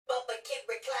kid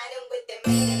reclining with the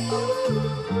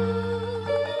meaning.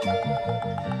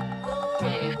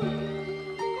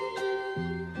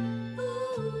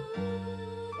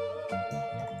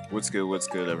 What's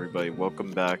good, everybody?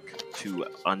 Welcome back to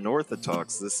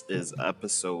Unorthodox. This is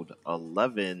episode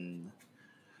 11.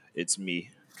 It's me,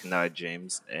 Kanai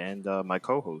James, and my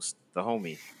co-host, the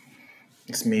homie.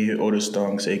 It's me, Otis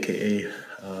Stonks, aka you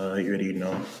already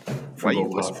know Why from you Go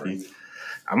whispering? Coffee.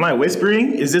 Am I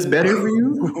whispering? Is this better for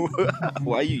you?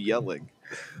 Why you yelling?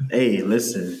 Hey,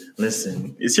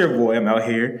 listen. It's your boy. I'm out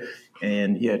here,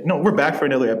 and yeah, no, we're back for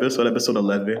another episode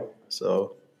 11.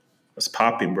 So let's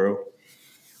pop it, bro.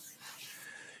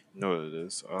 You know what it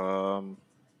is.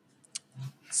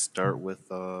 Start with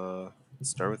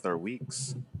start with our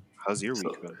weeks. How's your week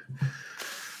So, been?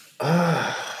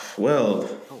 well,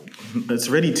 Oh, it's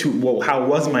ready to. Well, how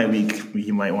was my week?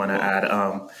 You might want to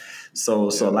well, add. So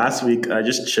yeah. last week I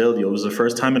just chilled. It was the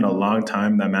first time in a long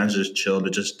time that I managed to just chill. I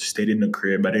just stayed in the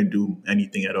crib. I didn't do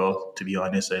anything at all. To be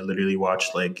honest, I literally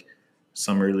watched like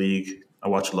Summer League. I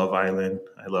watched Love Island.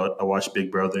 I watched Big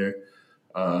Brother.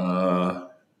 Uh,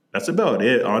 that's about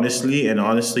it, honestly. And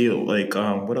honestly, like,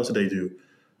 what else did I do?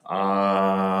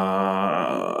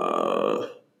 Uh,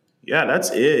 yeah,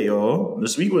 that's it, yo.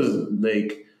 This week was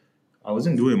like I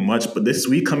wasn't doing much, but this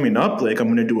week coming up, like I'm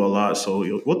gonna do a lot.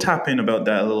 So we'll tap in about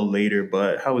that a little later.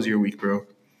 But how was your week, bro?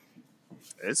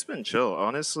 It's been chill,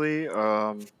 honestly.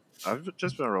 I've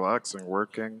just been relaxing,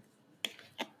 working.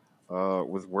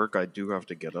 With work, I do have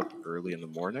to get up early in the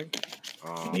morning.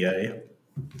 Um, Yeah.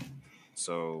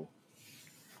 so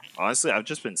honestly, I've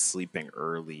just been sleeping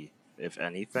early, if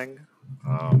anything.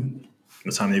 Um,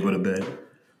 What time do you go to bed?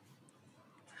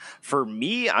 for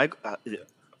me,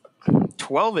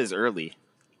 12 is early.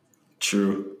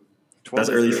 True. That's 12 is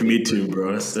early for early me for too, me.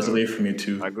 bro. That's So early for me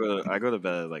too. I go to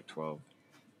bed at like 12.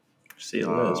 Say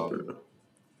less, Um, bro.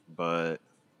 but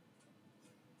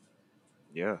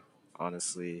yeah,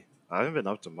 honestly, I haven't been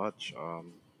up to much.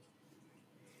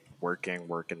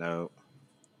 Working out.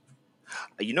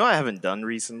 You know, I haven't done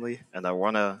recently, and I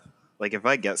wanna like if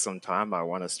I get some time, I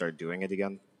want to start doing it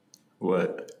again.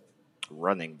 What?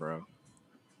 Running, bro.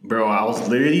 Bro, I was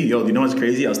literally, yo, you know what's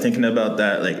crazy? I was thinking about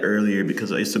that like earlier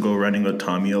because I used to go running with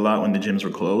Tommy a lot when the gyms were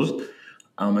closed.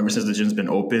 Ever since the gym's been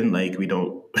open, like we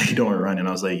don't we don't run. And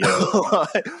I was like, yo, Bro,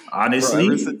 ever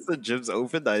honestly, since the gym's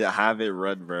opened, I haven't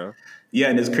run, bro. yeah,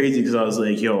 and it's crazy because I was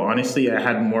like, yo, honestly, I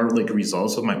had more like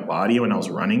results of my body when I was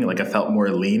running. Like I felt more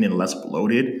lean and less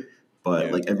bloated. But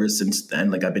Yeah. like ever since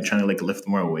then, like I've been trying to like lift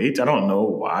more weights. I don't know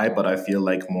why, but I feel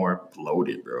like more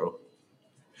bloated, bro.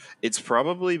 It's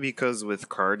probably because with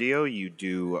cardio,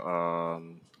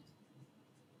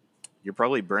 you're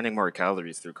probably burning more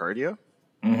calories through cardio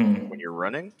when you're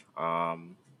running.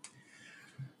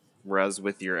 Whereas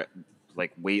with your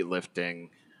like weightlifting,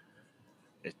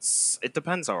 it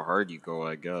depends how hard you go,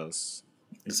 I guess.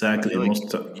 I Exactly. feel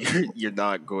like you're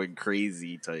not going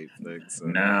crazy type thing. So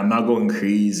Nah, I'm not going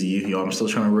crazy. Yo, I'm still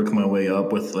trying to work my way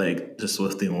up with like just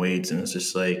lifting weights, and it's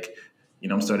just like,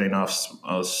 I'm starting off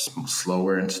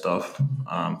slower and stuff.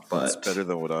 it's But better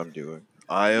than what I'm doing.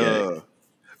 I yeah,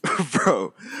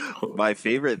 bro, my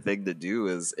favorite thing to do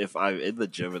is if I'm in the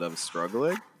gym and I'm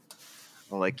struggling,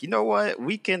 I'm like, you know what?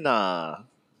 We can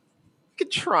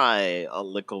try a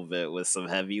little bit with some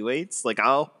heavy weights.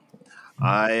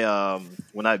 I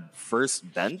when I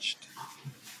first benched,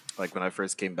 like when I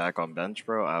first came back on bench,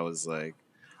 bro, I was like,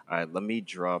 all right, let me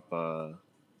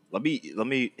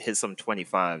hit some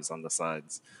 25s on the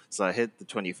sides. So I hit the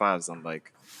 25s. I'm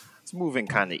like, it's moving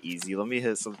kind of easy. Let me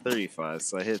hit some 35s.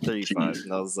 So I hit 35s, jeez.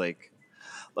 and I was like,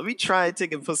 let me try to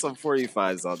put some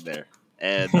 45s on there.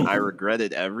 And I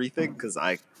regretted everything because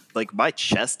I like my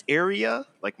chest area,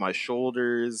 like my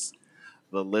shoulders,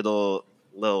 the little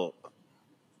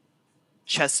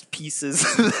chest pieces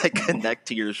that connect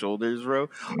to your shoulders, bro.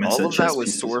 Man All said of that chest was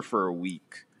pieces. sore for a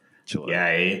week. Chill Yeah,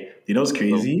 out. you know what's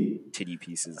Little crazy? titty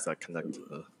pieces that connect to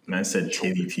the Man said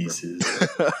titty shoulders, bro. pieces.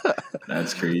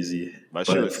 That's crazy. My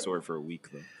shit But was sore for a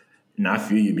week though. not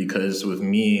for you because with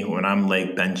me, when I'm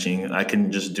like benching, I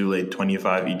can just do like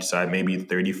 25 each side, maybe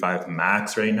 35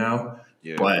 max right now.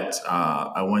 Yeah. But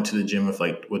I went to the gym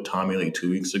with Tommy like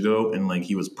 2 weeks ago, and like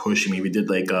he was pushing me. We did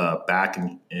like back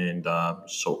and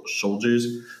shoulders.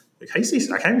 Like how you say?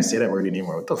 I can't even say that word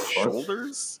anymore. What the fuck?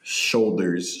 Shoulders?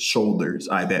 Shoulders.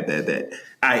 I bet.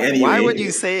 I Why would you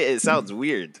anyway. say it? It sounds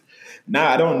weird. Nah,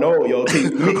 I don't know, yo.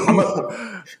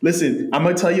 Okay, listen. I'm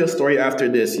gonna tell you a story after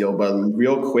this, yo. But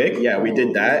real quick, yeah, we did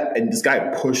Oh. that, and this guy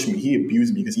pushed me. He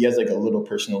abused me because he has like a little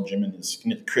personal gym in his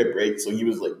crib, right? So he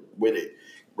was like with it,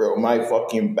 bro. My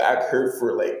fucking back hurt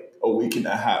for like a week and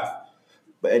a half.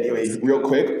 But anyway, That's real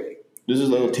quick, this is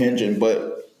a little tangent,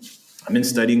 but I've been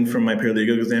studying for my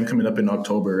paralegal exam coming up in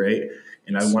October, right?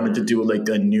 And I Yes, wanted to sir. do like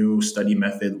a new study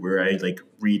method where I like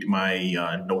read my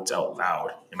notes out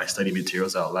loud and my study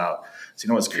materials out loud. So you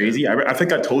know what's Yeah. crazy? I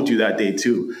think I told you that day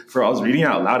too. For I was reading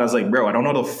out loud, I was like, bro, I don't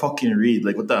know how to fucking read.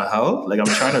 Like, what the hell? Like, I'm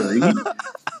trying to read,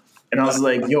 and I was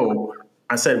like, yo.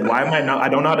 I said, why am I not? I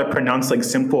don't know how to pronounce like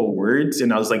simple words,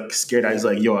 and I was like scared. I was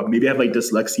like, yo, maybe I have like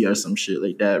dyslexia or some shit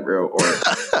like that, bro, or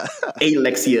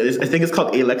alexia. I think it's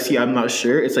called alexia. I'm not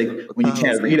sure. It's like What when the you hell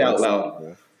is can't read out alexia, loud.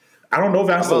 bro? I don't know if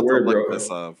I'm that's the about to word, look bro.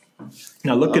 this up.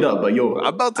 Now look it I'm, up. But I'm yo,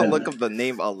 about to look up the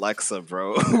name Alexa,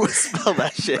 bro. Spell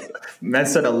that shit. man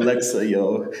said Alexa,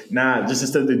 yo. Nah, just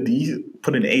instead of the D,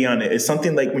 put an A on it. It's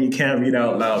something like when you can't read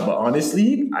out loud. But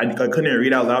honestly, I couldn't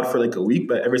read out loud for like a week.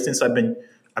 But ever since I've been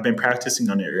practicing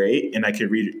on it, right, and I can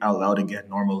read out loud again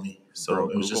normally. Bro, So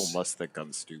it was Google just must think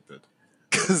I'm stupid.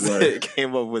 Because it what.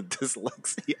 came up with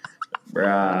dyslexia.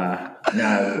 Bruh.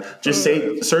 Nah, just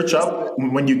say, search What's up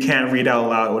that? when you can't read out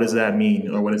loud. What does that mean?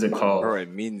 Or what is it called? Bro, it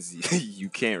means you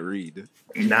can't read.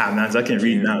 Nah, man, I You can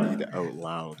read can't now. read out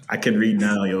loud. I can read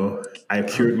now, yo. I Bro,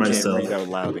 cured you can't myself. read out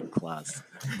loud in class.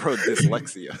 Bro,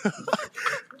 dyslexia.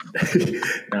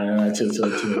 Nah, chill,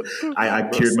 chill, chill. I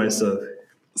Bro, cured myself. I'm good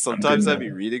sometimes I now.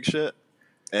 be reading shit.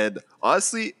 And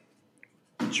honestly,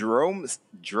 Jerome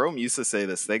used to say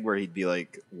this thing where he'd be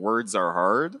like, words are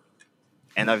hard.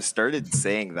 And I've started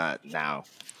saying that now.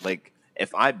 Like,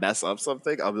 if I mess up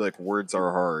something, I'll be like, words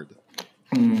are hard.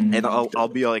 And I'll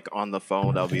be like on the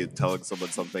phone, I'll be telling someone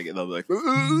something, and they'll be like,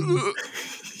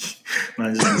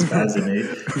 Man, just be spazzing,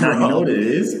 eh? Now, you know bro, what it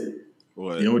is? You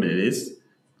what? know what it is?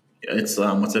 It's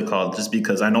what's it called? Just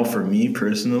because I know for me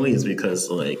personally, it's because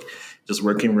like just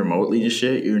working remotely and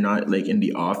shit, you're not like in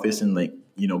the office and like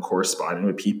corresponding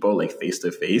with people like face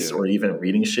to face Yeah, or even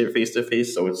reading shit face to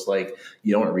face. So it's like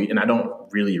you don't read, and I don't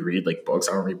really read like books.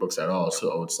 I don't read books at all.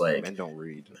 So it's like men don't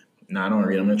read. no, I don't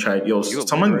read. I'm gonna try. Yo, You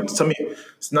someone, illiterate? tell me.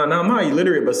 It's not. I'm not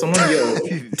illiterate, but someone, yo,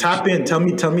 tap in. Tell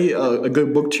me a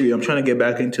good book tree. I'm trying to get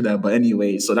back into that. But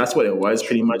anyway, so that's what it was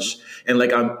pretty True. much. And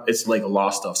like, it's like law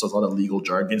stuff. So it's a lot of legal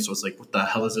jargon. So it's like, what the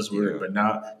hell is this word? Yeah, But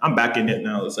now I'm back in it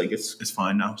now. It's like it's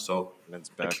fine now. So men's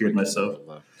I back cured like he myself.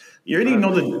 never left. You already I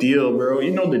know feel the you. deal, bro.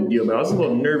 You know the deal, but I was a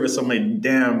little nervous. I'm like,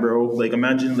 damn, bro. Like,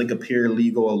 imagine like a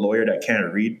paralegal, a lawyer that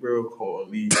can't read, bro.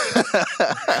 Holy,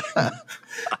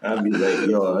 I'd be like,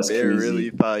 yo, that's Man really crazy.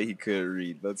 thought he could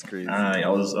read. That's crazy. I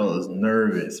was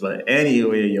nervous, but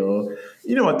anyway, yo,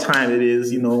 you know what time it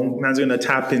is. Man's gonna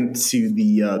tap into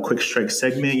the quick strike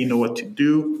segment. You know what to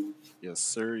do. Yes,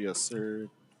 sir. Yes, sir.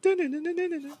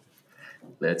 Dun-dun-dun-dun-dun-dun.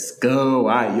 Let's go. All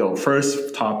right, yo.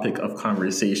 First topic of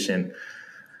conversation: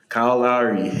 Kyle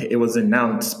Lowry. It was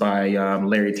announced by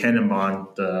Larry Tannenbaum,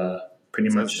 the pretty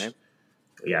Is that his much name?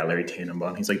 yeah, Larry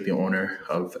Tannenbaum. He's like the owner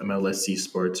of MLSC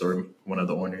Sports or one of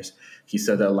the owners. He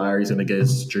said that Larry's going to get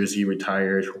his jersey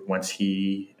retired once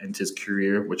he ends his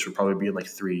career, which would probably be in like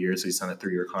 3 years. So he signed a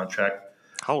 3-year contract.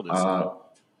 How old is he?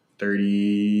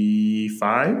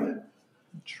 35?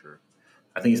 Sure.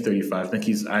 I think he's 35. I think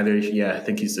he's I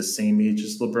think he's the same age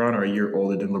as LeBron or a year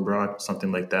older than LeBron,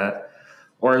 something like that.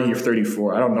 Or you're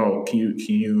 34. I don't know. Can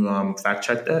you fact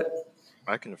check that?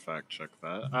 I can fact check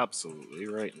that. Absolutely.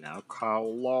 Right now.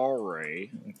 Kyle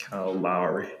Lowry. Kyle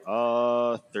Lowry.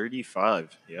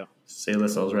 35. Yeah. Say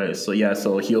less, I was right. So yeah,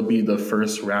 so he'll be the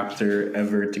first Raptor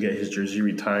ever to get his jersey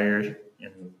retired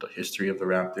in the history of the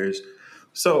Raptors.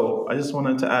 So I just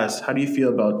wanted to ask, how do you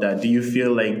feel about that? Do you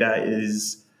feel like that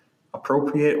is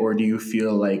appropriate, or do you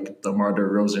feel like DeMar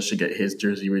DeRozan should get his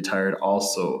jersey retired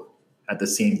also at the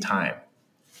same time?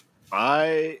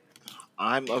 I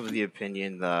I'm of the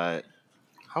opinion that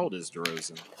how old is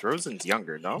DeRozan? DeRozan's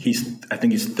younger, no? I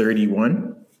think he's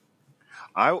 31.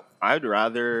 I'd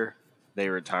rather they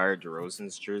retire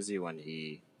DeRozan's jersey when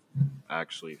he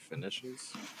actually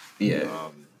finishes. Yeah,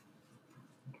 Um,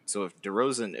 so if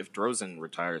DeRozan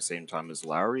retires same time as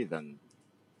Lowry, then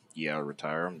yeah,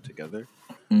 retire them together.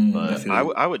 I But feel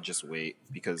you. I would just wait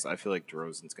because I feel like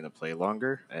DeRozan's gonna play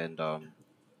longer, and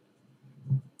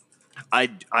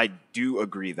I do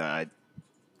agree that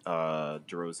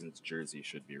DeRozan's jersey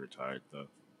should be retired though.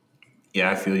 Yeah,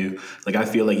 I feel you. Like I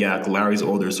feel like Larry's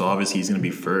older, so obviously he's gonna be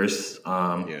first.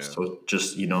 Yeah, So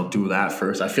just do that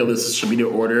first. I feel this should be the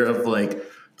order of like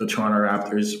the Toronto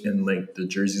Raptors and like the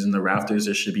jerseys and the Raptors.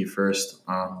 It should be first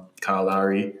Kyle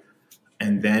Lowry,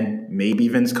 and then maybe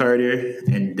Vince Carter,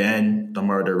 and then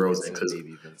DeMar DeRozan. so Because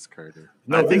maybe Vince Carter. I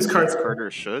no, think Vince Vince Carter,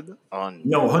 Carter should on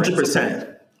no, principle.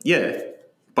 100%, yeah.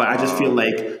 But I just feel Um,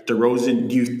 like DeRozan.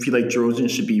 Do you feel like DeRozan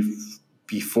should be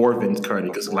before Vince Carter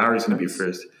because before Lowry's gonna be Vince.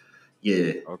 first?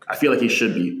 Yeah, Okay. I feel like he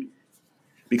should be.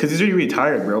 because he's already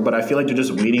retired, bro. But I feel like they're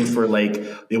just waiting for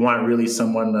like they want really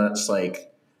someone that's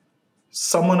like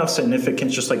someone of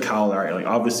significance, just like Kyle Lowry. Like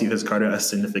obviously, Vince Carter has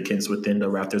significance within the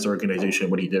Raptors organization,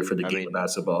 what he did for the I game of mean,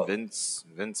 basketball. Vince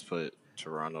put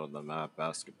Toronto on the map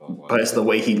basketball But it's wise. the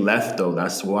way he left, though.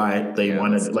 That's why they Yeah, that's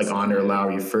wanted like honor disappointing.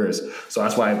 Lowry first. So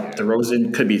that's why Yeah.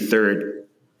 DeRozan could be third.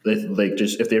 Like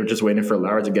just if they were just waiting for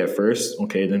Lowry to get first,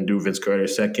 okay, then do Vince Carter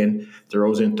second,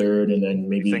 DeRozan third, and then You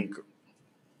maybe. think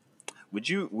would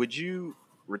you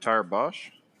retire Bosch?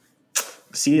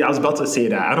 See, I was about to say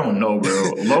that. I don't know,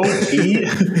 bro. Low key,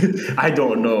 I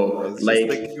don't I know. was just Like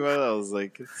thinking about it. I was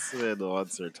like, this man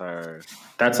wants to retire.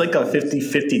 that's like a Bosch.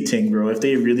 50-50 thing, bro. If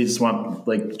they really just want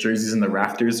like jerseys in the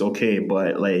rafters, okay.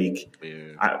 But like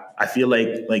Yeah. I feel like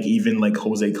even like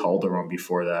Jose Calderon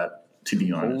before that, to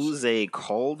be honest. Jose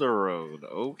Calderon.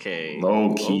 Okay.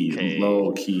 Low key, Okay.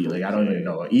 low key. Like I don't even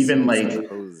Okay. know. Someone said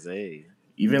Jose.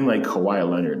 Even like Kawhi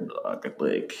Leonard,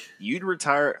 like You'd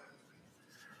retire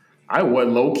I would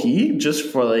low key just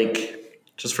for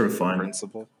for fun.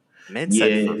 principle? Man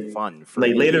said for Yeah. fun. For me,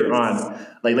 Like later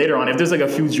on, if there's like a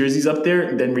few jerseys up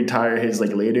there, then retire his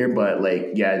like later. But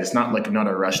like, yeah, it's not like not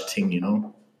a rush thing, you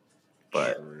know.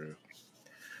 But, true.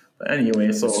 but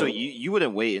anyway, So so you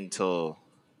wouldn't wait until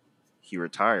he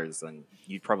retires, then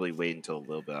you'd probably wait until a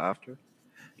little bit after.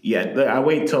 yeah, I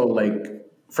wait till like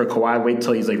for Kawhi, I wait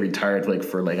till he's like retired, like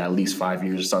for like at least 5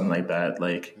 years or something like that.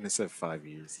 Like I said 5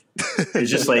 years. it's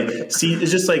just like see,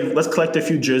 it's just like let's collect a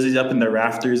few jerseys up in the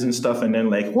rafters and stuff, and then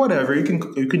like whatever you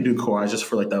can do Kawhi just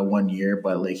for like that 1 year,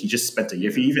 but like he just spent a year.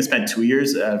 If he even spent 2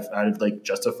 years, I'd like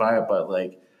justify it, but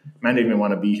like man didn't even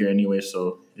want to be here anyway,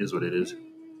 so it is what it is.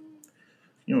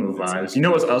 You know the vibes. You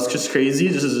know what else just crazy?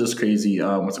 This is just crazy.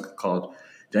 What's it called?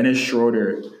 Dennis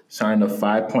Schroeder signed a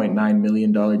 $5.9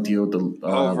 million deal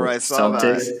Oh, bro, with I the saw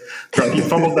Celtics. that. Bro, he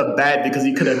fumbled the bat because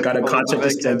he could have got a Fumbled the contract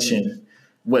bag, yeah. extension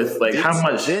with like how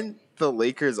much? Didn't the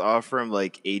Lakers offer him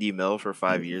like 80 mil for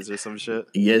 5 years or some shit?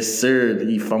 Yes, sir.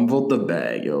 He fumbled the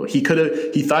bag, yo. He could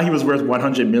have. He thought he was worth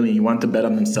 100 million. He wanted to bet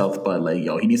on himself, but like,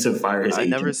 yo, he needs to fire his I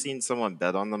never agent. seen someone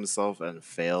bet on themselves and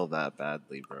fail that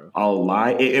badly, bro. I'll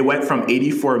lie. It went from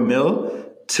 84 mil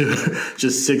to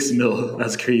just 6 mil.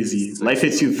 That's crazy. Life 6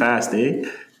 hits you mil. fast, eh?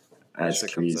 That That's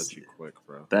shit comes at crazy. you quick,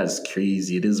 bro. That's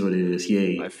crazy. It is what it is.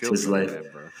 Yay, I it's feel his for the life.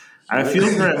 man, bro. I feel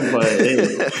for him, but hey,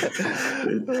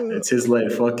 it's his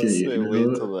life. Fuck it, Say you wait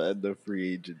know. till the end of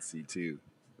free agency too.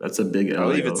 That's a big I L,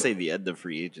 would even yo. say the end of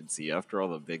free agency after all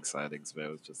the big signings, man.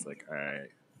 It was just like, all right,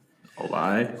 A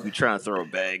lie. who trying to throw a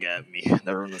bag at me? And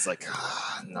everyone was like,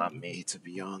 not me, to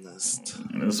be honest.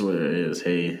 That's what it is.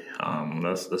 Hey,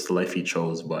 that's the life he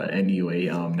chose. But anyway,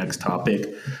 next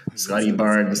topic. Scotty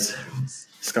Barnes.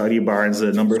 Scotty Barnes,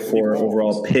 the number Scotty 4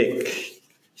 overall Barnes. pick.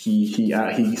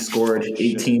 He scored Oh, shit.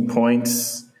 18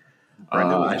 points.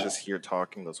 Brendan was just here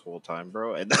talking this whole time,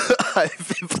 bro, and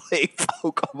I've been playing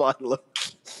Pokemon. Look.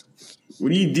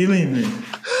 What are you dealing with?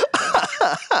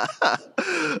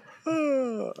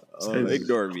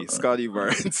 Ignore me, Scotty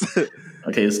Barnes.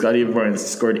 Okay, Scotty Barnes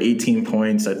scored 18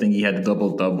 points. I think he had a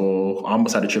double-double,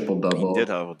 almost had a triple-double. He did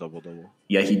have a double-double.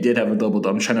 Yeah, he did have a double-double.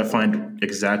 I'm trying to find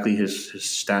exactly his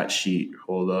stat sheet.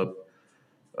 Hold up.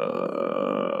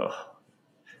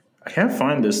 I can't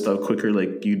find this stuff quicker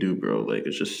like you do, bro. Like,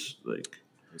 it's just like,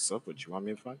 What's up? What you want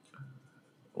me to find?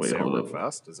 wait, Say I hold work up.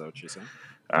 fast? Is that what you're saying?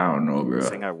 I don't know, bro.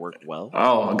 Saying I work well?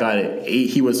 Oh, I got it.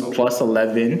 He was plus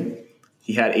 11.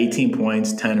 He had 18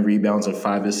 points, 10 rebounds, and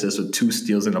 5 assists with 2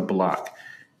 steals and a block.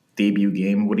 Debut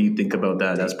game. What do you think about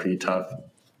that? That's pretty tough.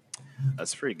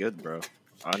 That's pretty good, bro.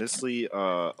 Honestly,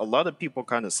 a lot of people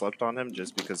kind of slept on him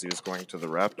just because he was going to the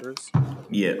Raptors.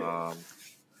 Yeah.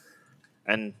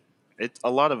 And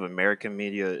a lot of American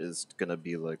media is gonna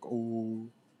be like, "Oh,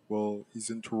 well,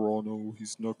 he's in Toronto.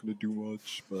 He's not gonna do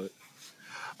much." But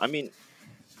I mean,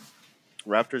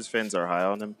 Raptors fans are high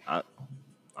on him.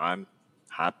 I'm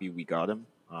happy we got him.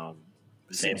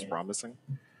 He Same. seems promising.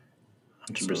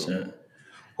 100%.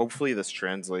 Hopefully, this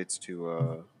translates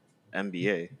to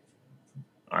NBA.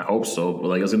 I hope so. But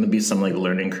like, there's going to be some like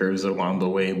learning curves along the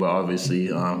way. But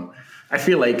obviously, I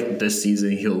feel like this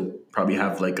season he'll probably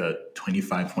have like a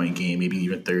 25-point game, maybe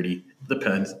even 30.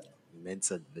 Depends. Men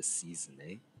said this season,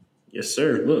 eh? Yes,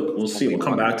 sir. Look, we'll see. Only We'll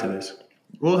come one back to game. this.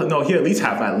 Well, no, he'll at least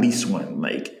have at least one.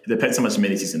 Like, it depends how much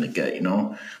minutes he's gonna get, you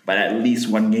know. But at least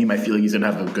one game, I feel like he's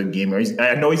gonna have a good game.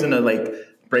 I know he's gonna like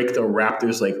break the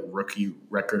Raptors like rookie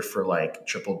record for like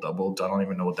triple double. I don't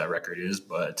even know what that record is,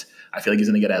 but I feel like he's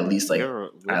gonna get at least like. We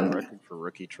have a record for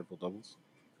rookie triple doubles.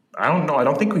 I don't know. I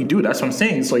don't think we do. That's what I'm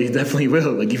saying. So he definitely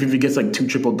will. Like, even if he gets like 2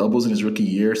 triple doubles in his rookie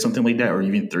year or something like that, or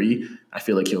even 3, I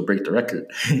feel like he'll break the record.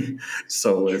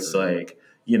 So it's like,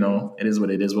 it is what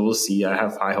it is. But we'll see. I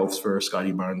have high hopes for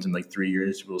Scotty Barnes in like 3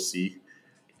 years. We'll see if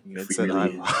Mid we said I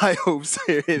have really. high hopes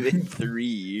for him in 3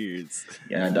 years.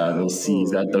 Yeah, dog. We'll see. He's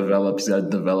Oh got to man. develop. He's got to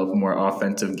develop a more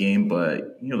offensive game.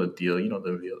 But you know the deal. You know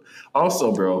the deal.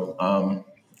 Also, bro.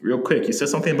 Real quick, you said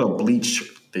something about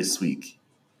Bleach this week.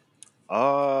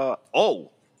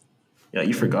 Oh. Yeah,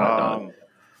 you forgot, dog. Um.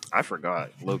 I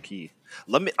forgot. Low key.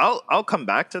 I'll come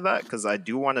back to that because I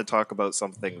do want to talk about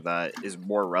something that is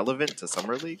more relevant to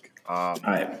summer league. All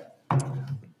right.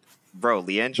 Bro,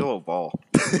 Leangelo Ball.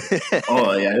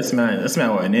 Oh yeah, this man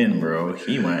went in, bro.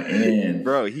 He went in.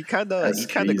 Bro, he kinda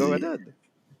going Crazy. in.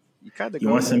 He kinda He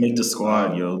going wants to in. make the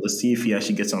squad, yo. Let's see if he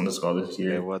actually gets on the squad this It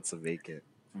year. wants to make it.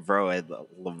 Bro, and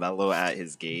Lamelo at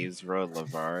his games, bro, and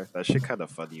LeVar. That shit kind of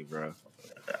funny, bro.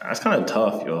 That's kind of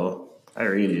tough, yo. I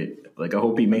rate it. Like I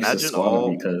hope he makes the Imagine squad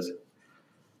all because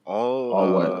all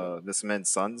all what? this man's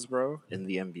sons, bro, in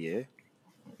the NBA.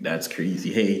 That's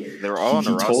crazy. Hey, They were all he on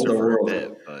the he told roster the for a bit,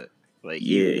 world. but like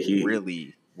he Yeah,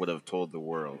 really would have told the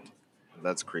world.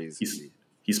 That's he's crazy.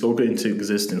 he spoke it into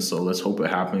existence. So let's hope it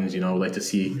happens. Like to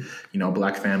see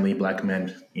black family, black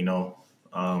men,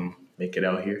 make it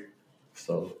out here.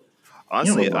 So the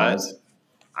Honestly, I vibes.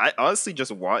 I honestly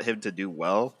just want him to do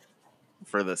well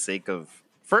for the sake of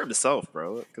for himself,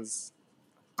 bro. Because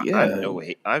I have Yeah, no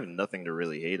hate. I have nothing to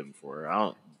really hate him for. I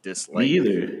don't me dislike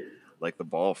either. like the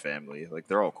Ball family. Like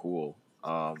they're all cool.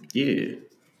 Yeah.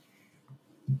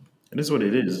 It is what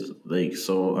it is. Like,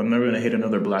 so I'm never gonna hate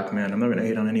another black man. I'm not gonna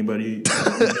hate on anybody.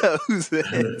 Who's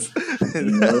this? You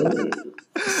know.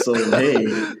 So hey,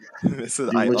 This is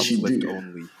do I what you uplift do.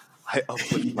 only. I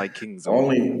uplift my kings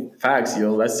only. Only facts,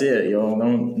 yo. That's it, yo.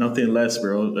 No, nothing less,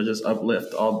 bro. I just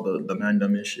uplift all the mandem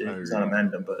and I shit. It's not a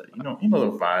read. mandem, but you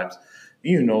know the vibes.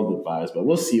 You know the vibes, but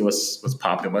we'll see what's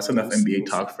popping. What's We'll enough see. NBA We'll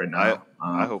see. talk for I now?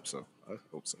 I hope so. I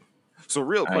hope so. So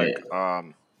real I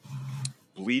quick,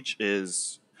 Bleach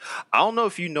is. I don't know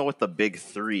if you know what the big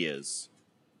three is.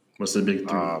 what's the big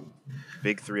three?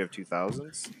 Big three of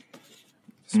 2000s.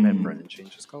 This man Brennan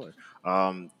changed his color.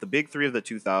 The big three of the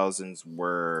 2000s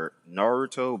were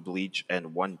Naruto, Bleach,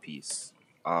 and One Piece.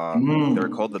 They were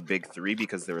called the big three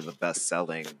because they were the best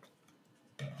selling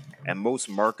and most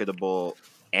marketable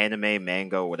anime,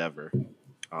 manga, whatever.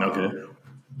 Okay. Um,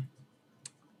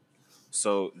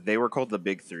 so they were called the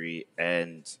big three,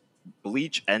 and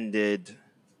Bleach ended.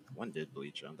 When did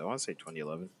Bleach end? I want to say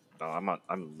 2011. No,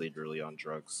 I'm literally on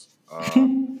drugs. I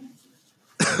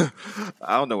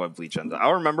don't know when Bleach ended. I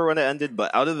don't remember when it ended,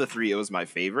 but out of the three, it was my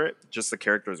favorite. Just the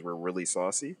characters were really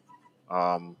saucy.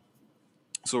 Um,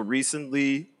 so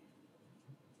recently,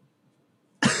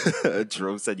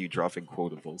 Drove said you dropping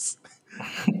quotables.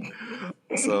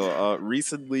 So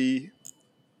recently,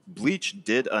 Bleach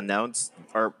did announce,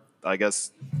 or I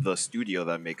guess the studio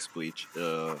that makes Bleach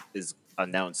is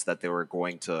announced that they were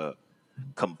going to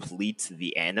complete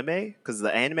the anime because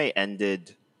the anime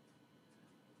ended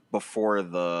before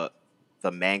the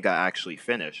manga actually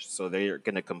finished. So they're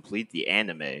going to complete the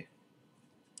anime.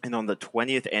 And on the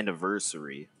 20th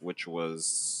anniversary, which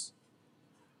was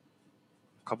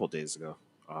a couple days ago,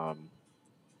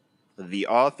 the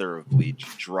author of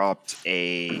Bleach dropped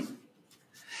a.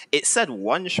 It said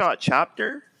one shot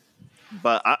chapter,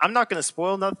 but I'm not going to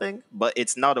spoil nothing. But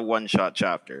it's not a one shot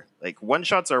chapter. Like one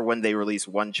shots are when they release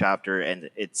one chapter and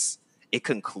it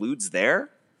concludes there.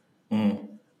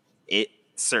 It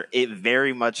sir, it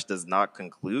very much does not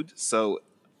conclude. So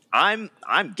I'm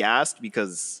gassed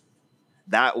because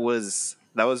that was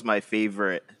my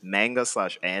favorite manga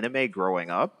slash anime growing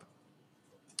up,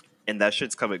 and that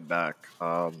shit's coming back.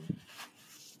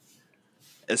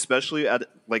 Especially at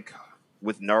like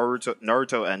with Naruto.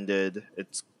 Naruto ended.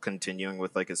 It's continuing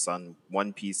with like his son.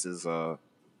 One Piece is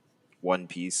One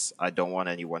Piece. I don't want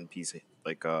any One Piece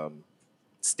like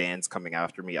stands coming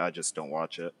after me. I just don't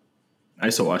watch it. I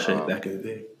used to watch it back in the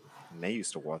day. May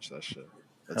used to watch that shit.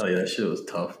 That's Hell yeah, that crazy. shit was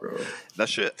tough, bro. That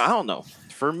shit. I don't know.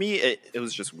 For me, it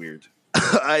was just weird.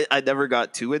 I never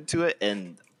got too into it,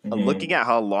 and looking at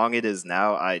how long it is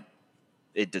now,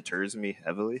 it deters me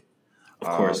heavily. Of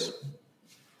Um, course.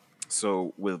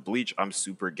 so with Bleach, I'm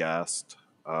super gassed.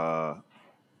 Uh,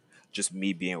 just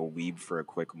me being a weeb for a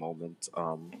quick moment.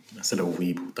 I said a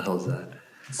weeb. What the hell is that?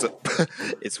 So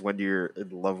it's when you're in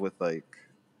love with like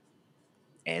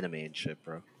anime and shit,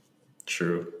 bro.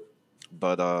 True.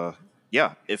 But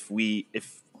yeah, if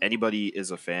anybody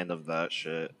is a fan of that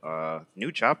shit,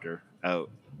 new chapter out.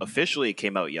 Officially, it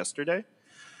came out yesterday.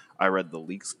 I read the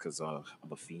leaks because I'm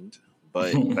a fiend.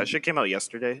 But that shit came out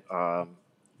yesterday.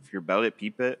 If you're about it,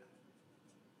 peep it.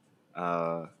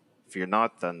 Uh, if you're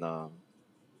not, then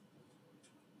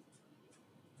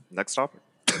next topic.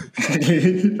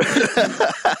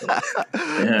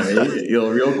 Damn, yo,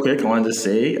 real quick, I wanted to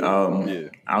say, Yeah.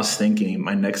 I was thinking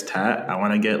my next tat, I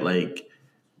want to get like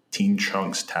Teen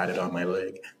Trunks tatted on my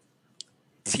leg.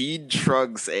 Teen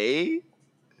Trunks, eh?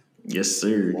 Yes,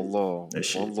 sir. Hold on, That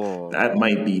shit, hold on. that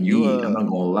might be You neat. I'm not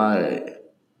gonna lie.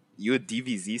 you a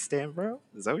DVZ stan, bro?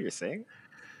 Is that what you're saying?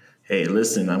 Hey,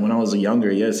 listen, when I was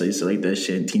younger, yes, I used to like that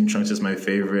shit. Teen Trunks is my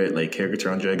favorite like character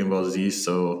on Dragon Ball Z,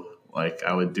 so like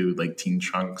I would do like Teen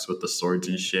Trunks with the swords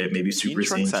and shit. Maybe Teen Super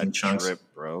Trunks Saiyan Teen had Trunks. drip,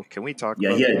 bro. Can we talk Yeah,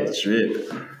 about yeah, that?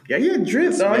 drip. Yeah, yeah,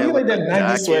 drip, This dog. You man like with that the 90s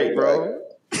jacket, swag, dog. bro.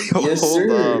 Yes, Hold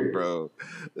on, sir. bro.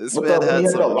 This What the man when he had had the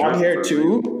some long drip hair for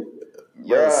real. too,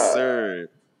 Yes, bruh. sir.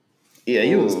 Yeah,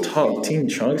 he was tough. Holy. Teen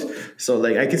Trunks. So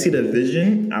like, I can see the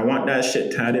vision. I want that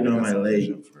shit tatted You on got my some leg.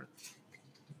 vision for it.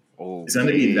 It's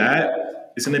gonna be Okay.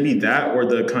 that. It's gonna be that or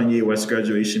the Kanye West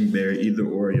graduation bear. Either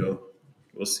or, yo.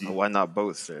 We'll see. Why not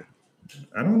both, sir?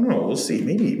 I don't know. We'll see.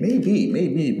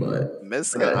 Maybe. But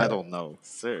Miss, I I got, don't know,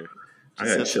 sir. I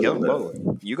Just got get chill on them both.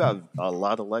 that. You got a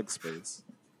lot of leg space.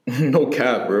 No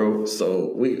cap, bro.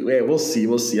 So we'll see.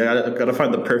 We'll see. I gotta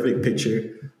find the perfect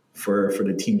picture for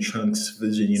the Teen Trunks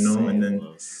vision, and Same then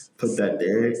less. put that Same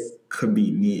there. less. Could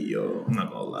be neat, yo. I'm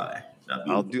not gonna lie.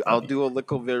 I'll That'd be do a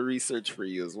little bit of research for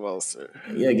you as well, sir.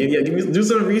 yeah. Give me do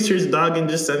some research, dog, and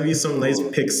just send me some nice Oh,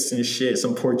 pics and shit,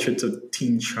 some portraits of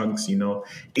Teen Trunks. He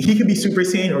could be Super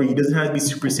Saiyan or he doesn't have to be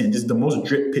Super Saiyan. Just the most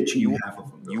drip picture you you have of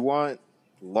him, you bro. want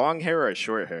long hair or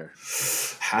short hair?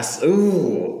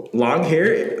 Long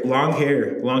hair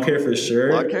for Long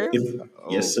sure. hair? If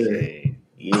yes, sir. Okay.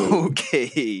 Yeah. Okay.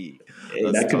 Hey,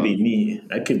 That's that could be tough. neat.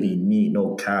 That could be neat.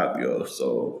 No cap, yo.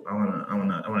 So I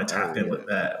wanna I tap in read with it.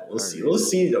 that. We'll I see. read We'll it.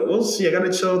 see. Though. We'll see. I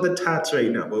gotta chill with the tats right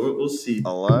now, but we'll A see.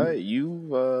 lot.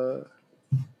 You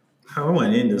How I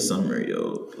went in this summer,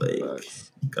 yo. Like,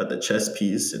 facts. got the chest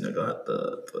piece and I got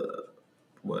the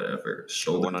whatever The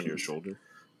shoulder one on your piece. shoulder.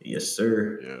 Yes,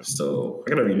 sir. Yeah. So I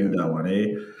gotta renew Yeah. that one,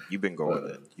 eh? You've been going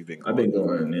But in. You've been I've been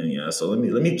going in. going in, yeah. So let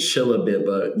me chill a bit,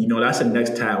 but that's the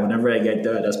next tab. Whenever I get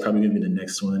that, that's probably gonna be the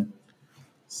next one.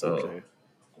 So Okay.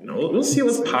 we'll Okay. see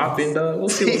what's Say popping, less. dog. We'll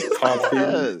see Say what's popping.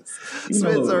 less. You This know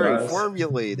man's the already vibes.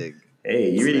 formulating. Hey,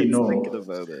 you This already man's thinking know.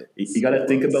 about it. You Say gotta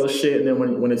think less. about shit, and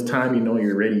then when it's time,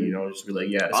 you're ready. Just be like,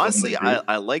 yeah, it's gonna Honestly, look great.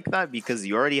 I like that because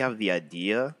you already have the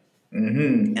idea.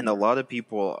 And Mm-hmm. a lot of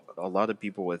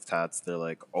people with tats, they're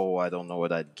like, "Oh, I don't know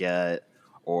what I'd get,"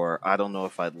 or "I don't know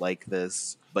if I'd like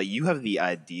this." But you have the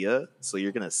idea, so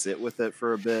you're gonna sit with it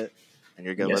for a bit, and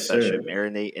you're gonna let Yes, that sir. shit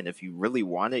marinate. And if you really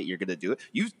want it, you're gonna do it.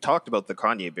 You've talked about the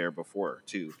Kanye bear before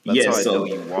too. That's Yeah. how I know So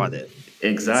you want it.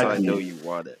 That's how I know exactly. you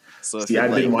want it. So if See, it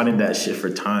I've been like, wanting that shit for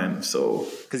time. So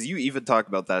because you even talked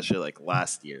about that shit like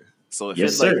last year. So if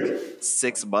yes, in like sir.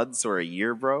 6 months or a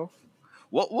year, bro,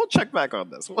 we'll check back on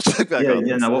this. We'll check back Yeah, on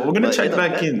yeah. this. Now we're gonna But check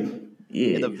back in.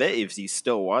 in a Yeah. bit, if you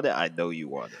still want it, I know you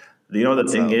want it. The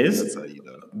thing That's is, how you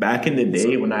know. back in the day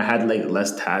So when I had like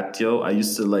less tat, yo, I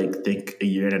used to like think a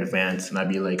year in advance, and I'd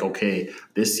be like, okay,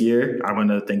 this year I'm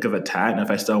gonna think of a tat, and if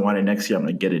I still want it next year, I'm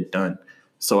gonna get it done.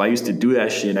 So I used to do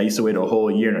that shit. I used to wait a whole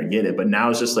year and I get it, but now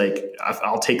it's just like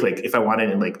I'll take like if I want it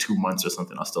in like 2 months or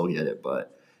something, I'll still get it.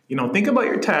 But think about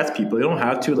your tats, people. You don't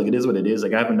have to. Like it is what it is.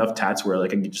 Like I have enough tats where like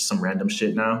I can get just some random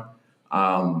shit now,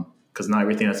 because not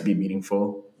everything has to be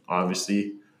meaningful.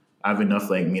 Obviously, I have enough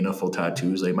like meaningful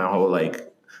tattoos. Like my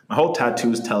whole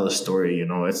tattoos tell a story.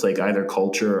 It's like either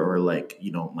culture or like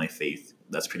my faith.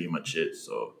 That's pretty much it.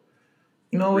 So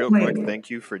with real my quick, thank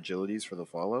you for Agilities for the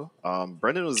follow.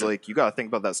 Brendan was like, you gotta think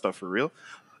about that stuff for real.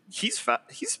 He's fat.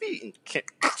 He's speaking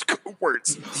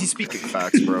words. He's speaking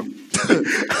facts, bro.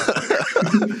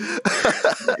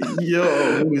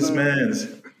 yo, who's man's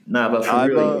nah, but for I'm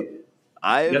real,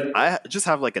 yep. I just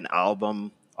have like an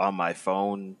album on my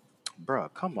phone, bro.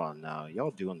 Come on now,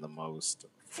 y'all doing the most.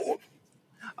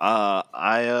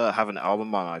 I have an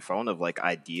album on my phone of like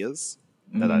ideas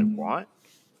that I Mm, want.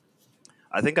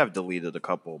 I think I've deleted a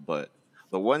couple, but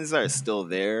the ones that are still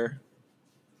there,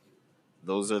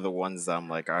 those are the ones that I'm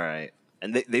like, all right.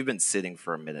 And they've been sitting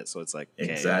for a minute, so it's like,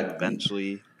 okay, exactly.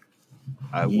 eventually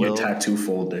I You need your will. tattoo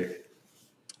folder.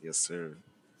 Yes, sir.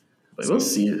 But we'll So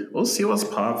see. We'll see what's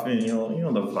popping. The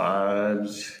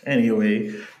vibes.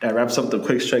 Anyway, that wraps up the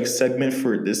quick strike segment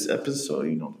for this episode.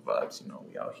 The vibes.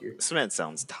 We out here. this man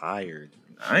sounds tired.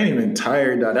 I ain't even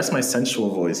tired. That's my sensual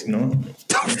voice.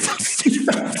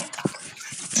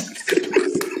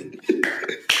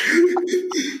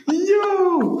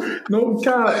 Yo, no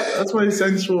cap. That's my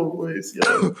sensual voice,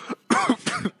 yo.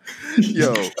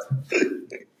 Yo,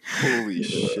 holy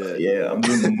shit. Yeah, I'm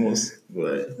doing the most.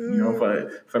 But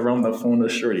if I run the phone to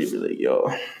Shorty, be like, yo,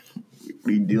 what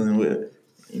are you dealing with?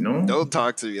 You know, Don't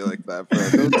talk to me like that, bro.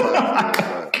 Don't talk to me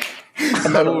like that. I'm I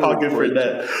not a don't pocket for report you.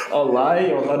 that. I'll lie.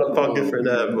 I'm not a pocket Oh for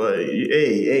that. man. But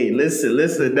hey,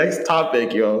 listen. Next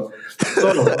topic, yo.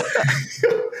 So,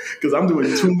 because I'm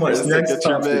doing too much. Krista, Next get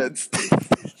your topic. meds.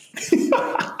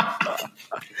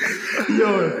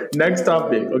 Yo, next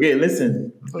topic. Okay,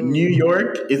 listen. New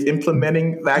York is implementing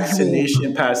New York.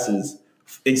 vaccination passes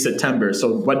in September.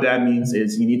 So what that means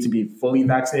is you need to be fully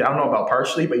vaccinated. I don't know about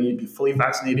partially, but you need to be fully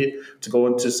vaccinated to go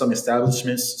into some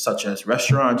establishments such as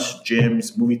restaurants,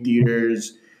 gyms, movie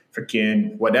theaters,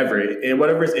 freaking whatever. And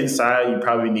whatever's inside, you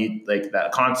probably need like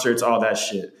that concerts, all that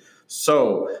shit.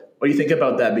 So what do you think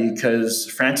about that? Because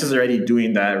France is already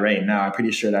doing that right now. I'm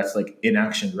pretty sure that's like in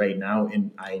action right now.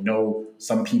 And I know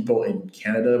some people in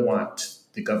Canada want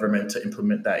the government to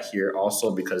implement that here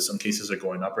also because some cases are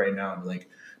going up right now. And like,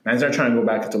 man's not trying to go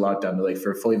back into lockdown. But like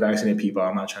for fully vaccinated people,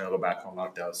 I'm not trying to go back on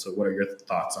lockdown. So what are your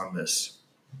thoughts on this?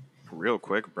 Real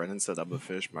quick, Brennan said I'm a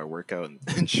fish. My workout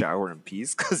and shower in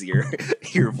peace because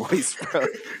your voice, bro.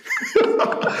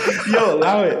 Yo,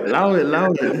 allow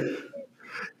it.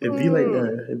 It be like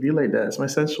that. It be like that. It's my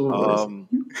sensual voice. um,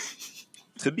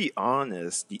 to be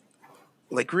honest,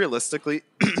 like realistically,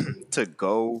 to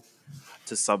go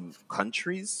to some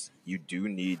countries, you do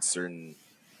need certain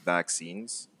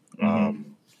vaccines. Mm-hmm.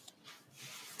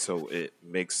 So it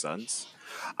makes sense.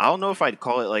 I don't know if I'd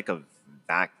call it like a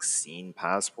vaccine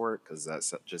passport because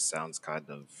just sounds kind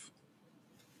of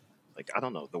like I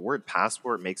don't know. The word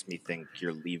passport makes me think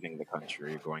you're leaving the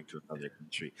country, you're going to another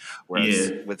country.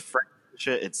 Whereas Yeah. with French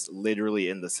shit, it's literally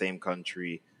in the same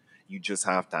country. You just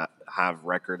have to have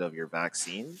record of your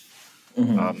vaccine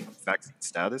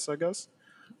status, I guess.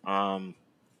 Um,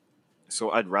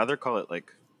 so I'd rather call it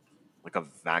like a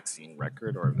vaccine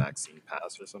record or a vaccine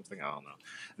pass or something. I don't know.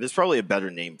 There's probably a better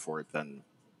name for it than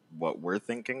what we're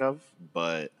thinking of,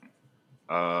 but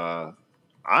uh,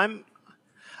 I'm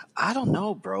I don't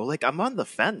know, bro. Like I'm on the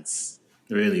fence.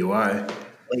 Really? Why?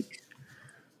 Like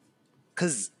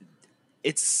because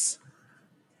it's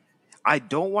I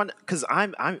don't want because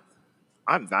I'm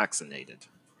vaccinated.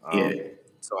 Yeah.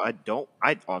 So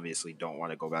I obviously don't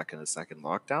want to go back in a second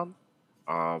lockdown.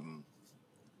 Um,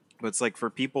 but it's like for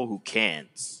people who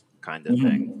can't, kind of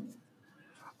thing. Mm-hmm.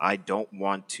 I don't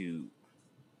want to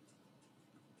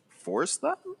force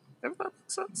them, if that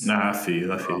makes sense. Nah, I feel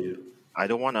you. I feel Um, you. I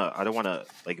don't want to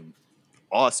like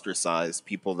ostracize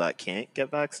people that can't get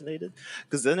vaccinated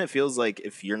because then it feels like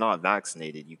if you're not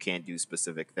vaccinated, you can't do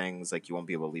specific things. Like you won't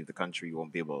be able to leave the country. You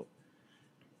won't be able.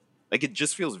 Like it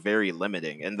just feels very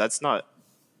limiting, and that's not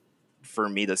for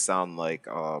me to sound like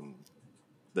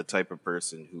the type of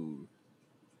person who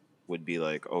would be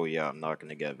like, oh yeah, I'm not going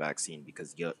to get a vaccine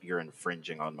because you're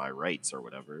infringing on my rights or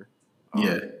whatever.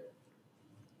 Yeah. Um,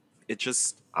 it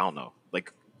just I don't know.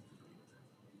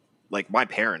 Like my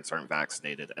parents aren't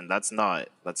vaccinated, and that's not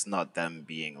them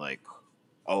being like,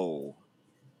 oh,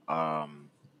 I'm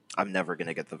never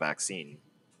gonna get the vaccine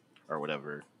or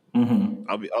whatever. Mm-hmm.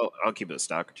 I'll keep it a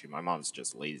stack or two. My mom's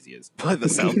just lazy as by the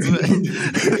sounds of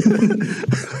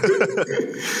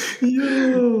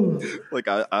Yo. it. Like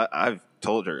I've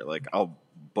told her like I'll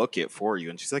book it for you,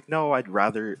 and she's like, no, I'd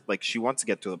rather like she wants to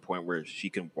get to the point where she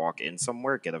can walk in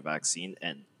somewhere, get a vaccine,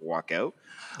 and walk out.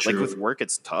 Like with True. work,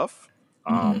 it's tough.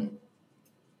 Mm-hmm.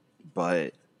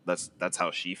 But that's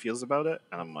how she feels about it,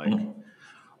 and I'm like, Mm-hmm.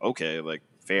 okay, like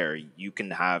fair. You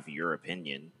can have your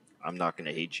opinion. I'm not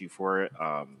gonna hate you for it.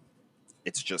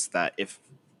 It's just that if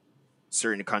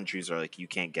certain countries are like you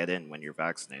can't get in when you're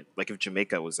vaccinated, like if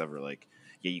Jamaica was ever like,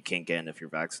 yeah, you can't get in if you're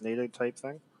vaccinated type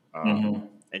thing, Mm-hmm.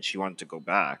 and she wanted to go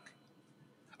back,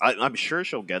 I'm sure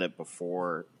she'll get it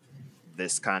before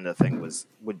this kind of thing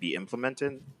would be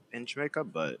implemented in Jamaica.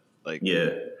 But like Yeah.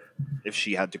 if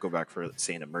she had to go back for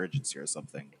say an emergency or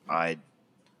something, I'd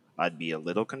be a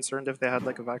little concerned if they had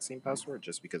like a vaccine passport,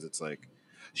 just because it's like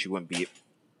she wouldn't be.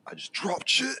 I just dropped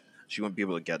shit. She wouldn't be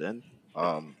able to get in.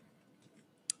 Um,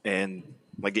 and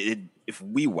like if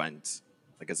we went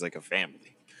like as like a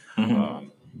family, Mm-hmm.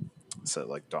 um, so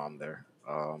like Dom there,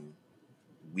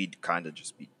 we'd kind of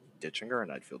just be ditching her,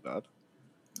 and I'd feel bad.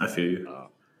 I feel you. Uh,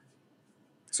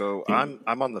 so Yeah.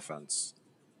 I'm on the fence.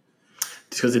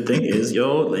 Because the thing is,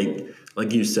 yo,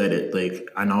 like you said it, like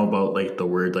I know about like the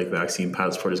word like vaccine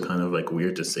passport is kind of like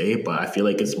weird to say, but I feel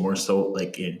like it's more so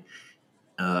like in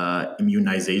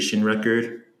immunization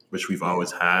record, which we've Yeah,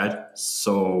 always had.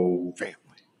 So family.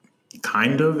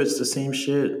 kind of it's the same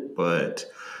shit, but It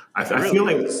I feel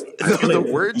really like is. I feel The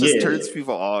like word just yeah, turns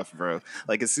people off, bro.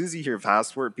 Like as soon as you hear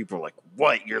passport, people are like,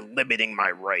 "What? You're limiting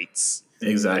my rights."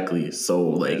 exactly.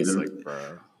 So And like it's like,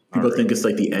 bro. Not People think it's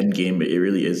really. like the end game, but it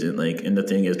really isn't. Like, and the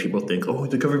thing is, people think, oh,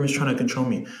 the government's trying to control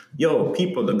me. Yo,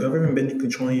 people, the government been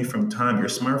controlling you from time. Your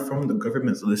smartphone, the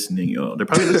government's listening, yo. They're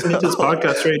probably listening to this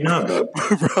podcast right now, dog.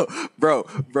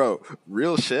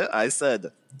 Real shit. I said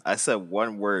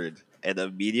one word, and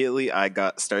immediately I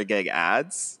got started getting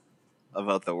ads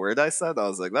about the word I said. I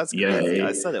was like, that's Yeah, crazy.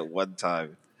 I said it one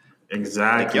time. Like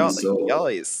exactly. y'all So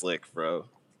ain't slick, bro.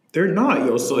 they're not,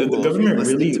 yo. So if the Google, if you're government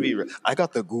listening to really me, I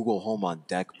got the Google Home on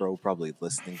deck, bro. Probably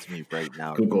listening to me right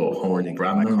now, Google Home, recording bro,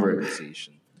 I my remember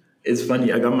conversation. it's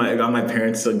funny. I got my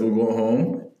parents to Google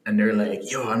Home, and they're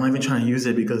like, "Yo, I'm not even trying to use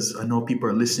it because I know people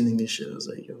are listening to shit." I was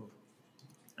like, "Yo,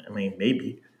 I mean,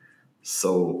 maybe."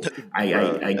 So Bro, I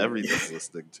everything's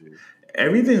listening to you.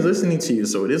 everything's listening to you,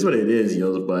 so it is what it is,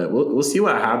 yo. But we'll see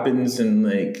what happens in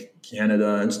like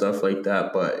Canada and stuff like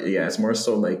that. But yeah, it's more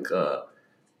so like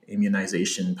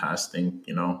immunization pass thing,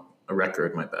 a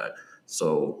record. My bad.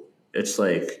 So it's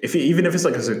like even if it's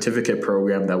like a certificate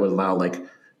program that would allow like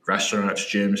restaurants,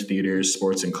 gyms, theaters,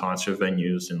 sports and concert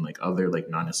venues, and like other like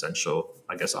non-essential,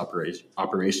 I guess,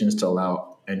 operations to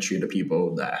allow entry to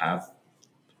people that have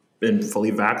been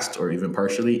fully vaxxed or even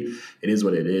partially. It is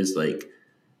what it is. Like,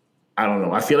 I don't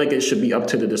know. I feel like it should be up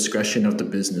to the discretion of the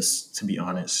business, to be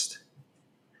honest.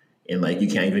 And like, you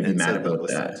can't even be Man mad said they're about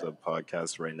listening to that. a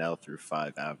podcast right now through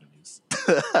 5 avenues.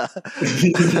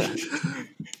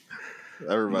 That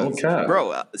No reminds me, cap.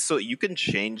 bro. So you can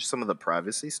change some of the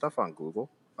privacy stuff on Google.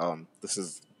 This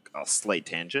is a slight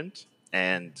tangent,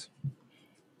 and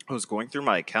I was going through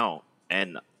my account,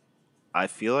 and I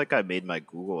feel like I made my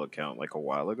Google account like a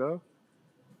while ago.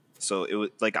 So it was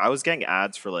like I was getting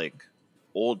ads for like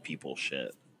old people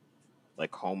shit,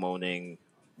 like homeowning,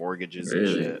 mortgages and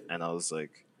Really? shit, and I was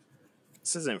like,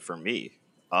 this isn't for me.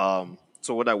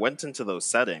 So when I went into those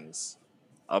settings,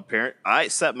 apparent I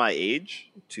set my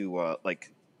age to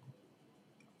like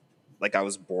I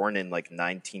was born in like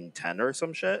 1910 or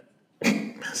some shit.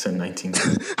 I said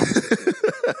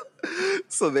 1910.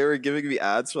 So they were giving me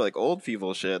ads for like old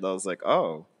people shit, and I was like,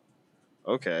 oh,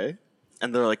 okay.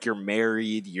 And they're like, you're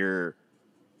married, you're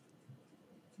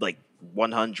like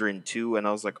 102, and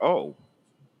I was like, oh,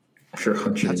 Sure,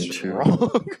 that's just 102.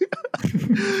 wrong.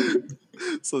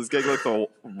 So it's getting like the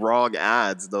wrong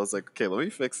ads, and I was like, okay, let me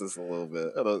fix this a little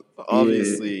bit. And Yeah.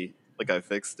 obviously, like I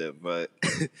fixed it, but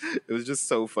it was just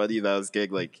so funny that I was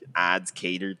getting like ads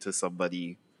catered to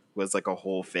somebody who has like a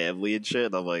whole family and shit.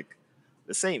 And I'm like,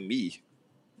 this ain't me.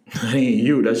 I ain't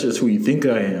you. That's just who you think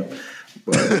I am.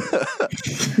 But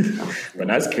but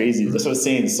that's crazy. That's what I'm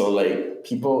saying. So like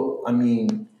people, I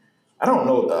mean, I don't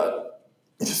know that.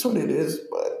 It's just what it is.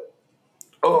 But Man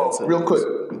oh, said it is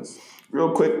what it is.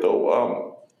 real quick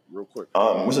though. Real quick.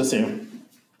 What's I saying?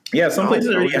 Yeah, some I places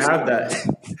don't know, already just have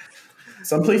that.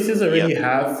 Some places already yep.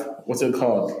 have what's it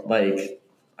called? Like,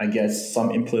 I guess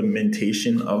some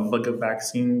implementation of like a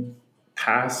vaccine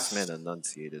This man pass.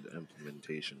 enunciated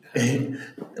implementation heavy.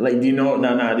 Like, do you know?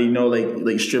 No, do you know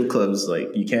like strip clubs? Like,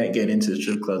 you can't get into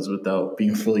strip clubs without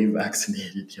being fully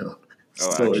vaccinated, yo. Oh,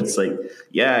 So it's actually, like,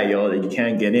 yeah, yo, like, you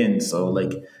can't get in. So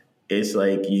like, it's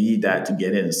like you need that to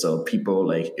get in. So people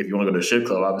like, if you want to go to a strip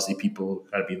club, obviously people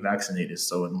gotta be vaccinated.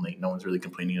 So and like, no one's really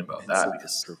complaining about man that said the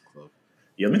because. strip club.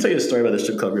 Yeah, let me tell you a story about the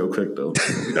strip club real quick though.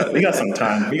 We got some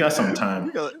time. We got some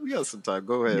time. we got some time.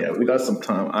 Go ahead, Yeah, we boy. got some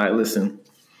time. All right, listen.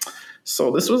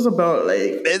 So this was about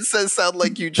like Man said sound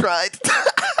like you tried.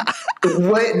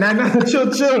 wait, nah,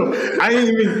 chill.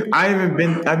 I've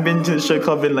been to the strip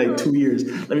club in like 2 years.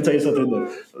 Let me tell you something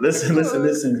though. Listen.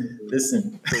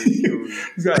 Yo,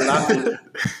 You got laughing.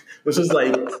 This was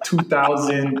like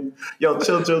 2000. Yo,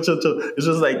 chill. This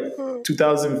was like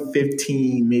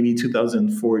 2015, maybe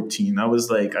 2014. I was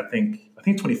like, I think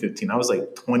 2015. I was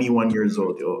like 21 years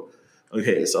old, yo.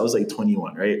 Okay, so I was like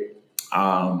 21, right?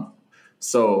 Um,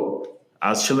 so I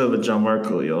was chilling with John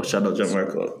Marco, yo. Shout out John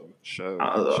Marco. I show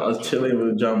was John chilling Marco.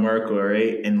 with John Marco,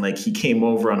 right? And like he came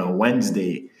over on a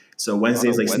Wednesday. So On Wednesday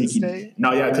a is like sneaky. Wednesday?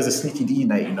 No, yeah, because it's sneaky D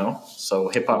night, So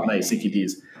hip Oh hop night, sneaky yeah,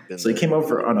 D's. been So he there. came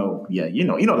over on a yeah, you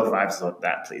know the vibes of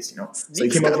that place. So he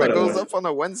Sneaks came over kind at of a goes up on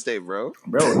a Wednesday, bro.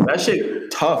 bro. That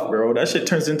shit tough, bro. That shit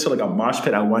turns into like a mosh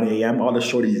pit at 1 a.m. All the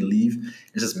shorties leave.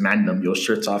 It's just random, your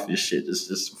shirts off, your shit,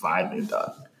 just vibing,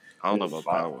 dog. I don't know It's about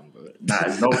fun. that one, but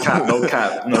Nah, no cap, no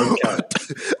cap, no cap.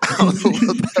 I don't know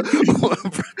about that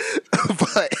one,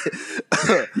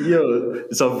 but Yo,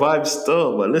 it's a vibe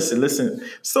still. But listen.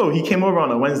 So he came over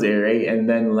on a Wednesday, right? And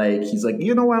then like he's like,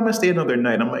 you know what? I'm gonna stay another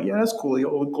night. I'm like, yeah, that's cool. Yo,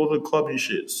 we'll go to the club and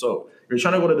shit. So we are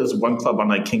trying to go to this one club on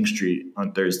like King Street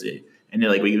on Thursday, and then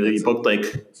like we man said booked the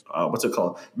like club. what's it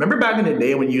called? Remember back in the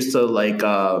day when you used to like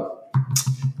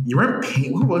You weren't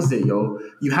paying. What was it, yo?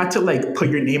 You had to like put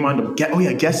your name on the get. Oh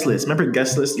yeah, guest list. Remember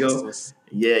guest list, Guess yo? this.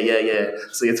 Yeah.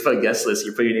 So you have to put a guest list.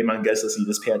 You put your name on guest list. You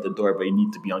just pay at the door, but you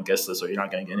need to be on guest list, or you're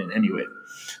not gonna get in anyway.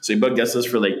 So you booked guest list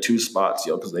for like 2 spots,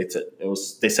 yo, because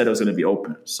they said it was gonna be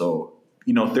open. So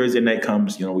Thursday night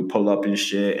comes, we pull up and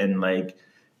shit, and like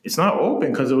it's not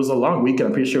open because it was a long weekend.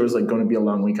 I'm pretty sure it was like going to be a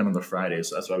long weekend on the Friday,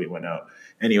 so that's why we went out.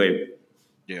 Anyway,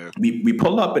 Yeah. we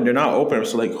pull up and they're not open.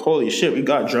 So like, holy shit, we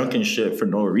got drunk and shit for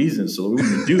no reason. So what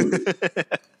do we do?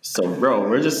 So bro,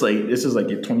 we're just like, this is like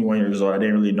at 21 years old. I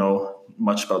didn't really know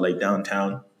much about like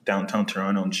downtown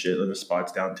Toronto and shit, other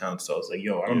spots downtown. So I was like,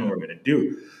 yo, I don't know Yeah. what we're gonna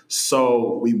do.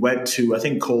 So we went to I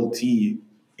think Cold Tea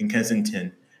in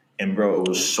Kensington, and bro, it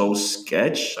was so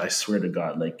sketch. I swear to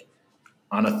God, like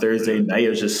on a Thursday Really? night, it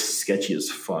was just sketchy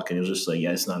as fuck, and it was just like,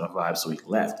 yeah, it's not a vibe. So we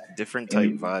left. Different And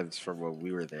type we, vibes from when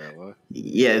we were there. What?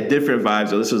 yeah, different vibes.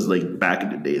 So this was like back in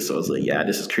the day. So I was like, yeah,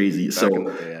 this is crazy. Back in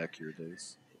So the day, accurate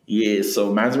days. yeah,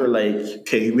 so mans were like,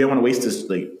 okay, we don't want to waste this,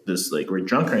 we're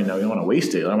drunk right now. We don't want to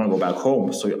waste it. I don't want to go back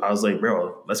home. So I was like,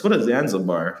 bro, let's go to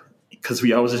Zanzibar. Because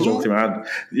we always just joked Who? around.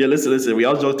 Yeah, listen. We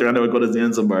all joked around that we'd go to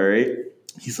Zanzibar, right?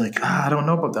 He's like, I don't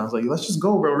know about that. I was like, let's just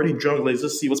go, bro. We're already drunk. Let's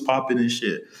just see what's popping and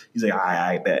shit. He's like,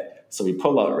 I bet. So we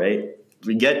pull out, right?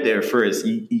 We get there first.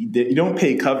 You don't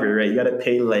pay cover, right? You got to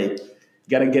pay like, you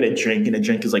got to get a drink, and a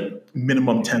drink is like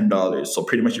minimum $10. So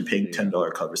pretty much you're paying Yeah.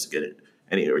 $10 covers to get it.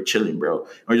 Anyway, we're chilling, bro.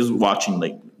 We're just watching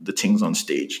like the things on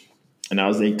stage. And I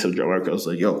was like to Joe Marco, I was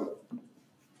like, yo,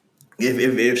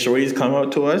 if Shorty's come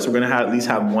up to us, we're gonna at least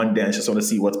have one dance. Just want to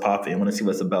see what's popping. I want to see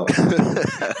what's about.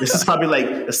 This is probably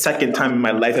like the second time in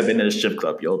my life I've been in a strip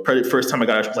club, yo. Probably the first time I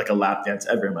got like a lap dance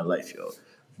ever in my life, yo.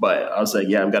 But I was like,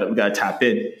 yeah, we gotta tap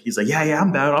in. He's like, yeah,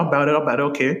 I'm down, I'm about it,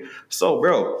 okay. So,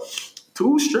 bro,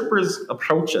 2 strippers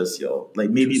approach us, yo.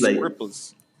 Like Two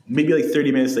scribbles. maybe like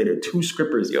 30 minutes later, 2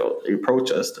 strippers, yo, they approach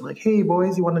us. They're like, hey,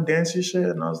 boys, you want to dance your shit?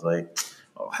 And I was like,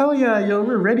 oh, hell yeah, yo,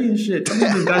 we're ready and shit. Tell me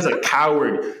this guy's a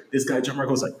coward. This guy, John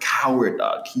Marco's a coward,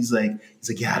 dog. He's like,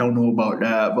 yeah, I don't know about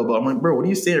that, blah, blah. I'm like, bro, what are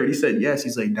you saying? He said, yes.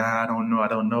 He's like, nah, I don't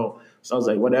know. So I was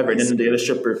like, whatever. And then the other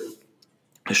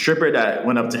stripper that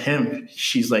went up to him,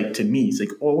 she's like to me, he's like,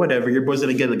 oh, whatever, your boy's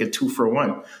gonna get like a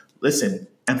 2-for-1. Listen,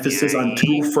 emphasis on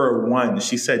 2-for-1.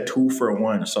 She said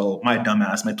 2-for-1. So my dumb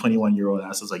ass, my 21-year-old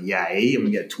ass was like, yeah, hey, I'm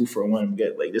gonna get 2-for-1. I'm gonna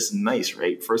get like, this is nice,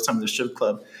 right? First time in the strip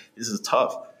club, this is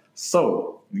tough.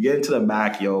 So we get into the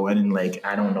back, yo, and then like,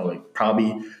 I don't know, like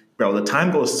probably, bro, the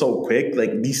time goes so quick.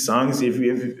 Like these songs, if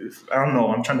I don't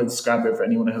know, I'm trying to describe it for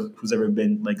anyone who's ever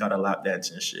been like got a lap dance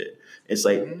and shit. It's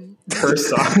like per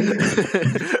song.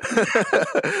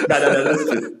 No.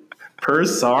 Listen. Per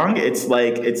song, it's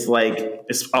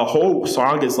a whole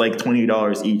song is like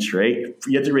 $20 each, right?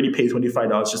 You have to already pay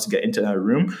 $25 just to get into that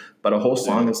room, but a whole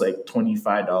song Yeah. is like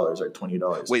 $25 or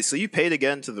 $20. Wait, so you pay to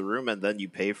get into the room and then you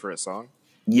pay for a song?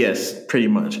 Yes, pretty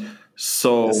much. This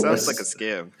So sounds like a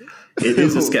scam. it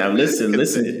is a scam. Listen,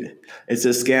 Continue. it's a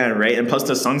scam, right? And plus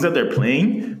the songs that they're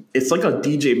playing, it's like a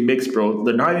DJ mix, bro.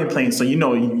 They're not even playing. So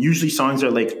usually songs are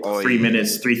like Oh, 3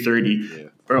 minutes, 3:30. Yeah.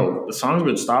 Bro, the songs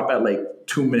would stop at like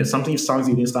 2 minutes. Some songs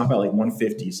even stop at like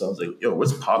 150. So I was like, yo,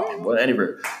 what's popping? Well, anyway,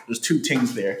 there's 2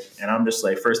 things there. And I'm just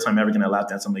like, first time ever gonna lap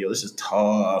dance. I'm like, yo, this is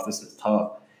tough. This is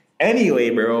tough. Anyway,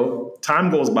 bro, time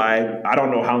goes by. I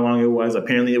don't know how long it was.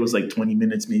 Apparently it was like 20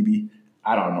 minutes maybe.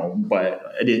 I don't know,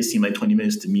 but it didn't seem like 20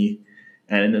 minutes to me.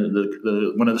 And then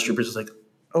one of the strippers was like,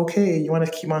 okay, you want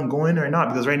to keep on going or not?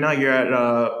 Because right now you're at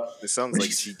This sounds like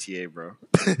CTA, bro.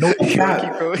 no You wanna keep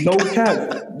cap,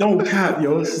 going? no cap,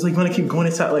 yo. She's like, you want to keep going?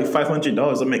 It's at like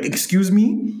 $500. I'm like, excuse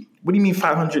me? What do you mean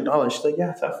 $500? She's like,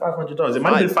 yeah, it's at $500. It might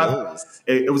have been five. Bills.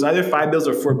 It was either $5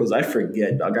 or $4. I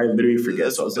forget, dog. I literally forget.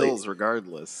 That's So bills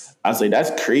regardless. I was like, that's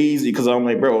crazy. Because I'm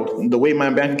like, bro, the way my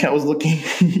bank account was looking,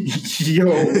 yo,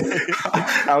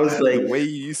 I was like, The way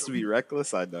you used to be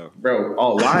reckless, I know. bro,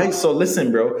 oh, why? So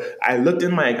listen, bro. I looked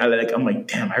in I'm like,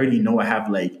 damn, I already know I have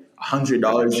like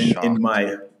 $100 in Shocked.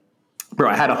 my, bro.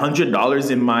 I had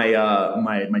 $100 in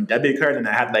my my debit card, and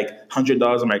I had like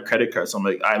 $100 on my credit card. So I'm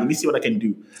like, all right, let me see what I can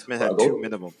do. This man So I had go- 2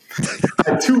 minimum.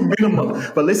 Two minimum.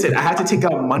 But listen, I had to take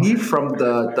out money from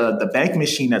the bank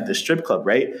machine at the strip club,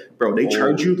 right? Bro, they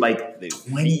charge you like They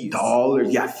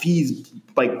 $20. Yeah, fees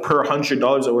like per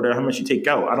 $100 or whatever, how much you take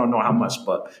out. I don't know how much,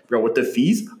 but bro, with the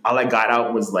fees, all I got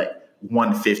out was like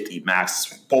 150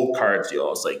 max, both cards, yo. I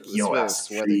was like, This yo, man that's was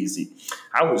sweating. crazy.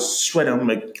 I was sweating. I'm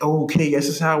like, okay, yes,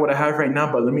 this is how what I have right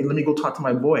now, but let me go talk to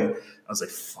my boy. I was like,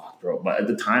 fuck, bro. But at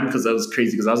the time, because I was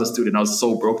crazy, because I was a student, I was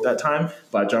so broke that time.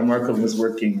 But John Marco was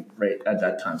working right at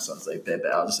that time, so I was like, bet,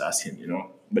 I'll just ask him,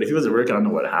 But if he wasn't working, I don't know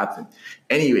what happened.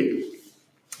 Anyway,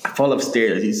 I fall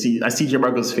upstairs. I see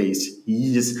Jamarco's face.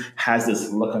 He just has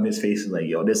this look on his face, like,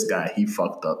 yo, this guy, he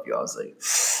fucked up, yo. I was like,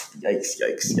 yikes,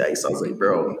 yikes, yikes. I was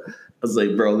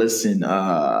like, bro, listen,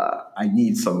 I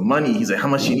need some money. He's like, how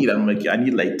much you need? I'm like, I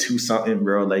need like two something,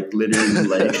 bro. Like literally,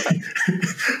 like,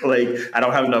 like I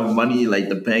don't have enough money. Like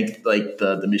the bank, like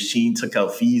the machine took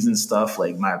out fees and stuff.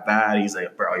 Like my bad. He's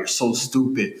like, bro, you're so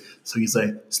stupid. So he's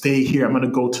like, stay here. I'm gonna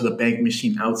go to the bank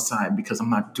machine outside because I'm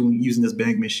not using this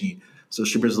bank machine. So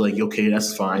strippers are like, okay,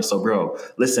 that's fine. So bro,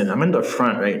 listen, I'm in the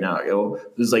front right now, yo.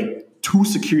 There's like two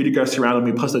security guards surrounding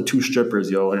me, plus the two strippers,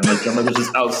 yo, and like I'm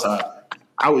just outside.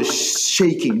 I was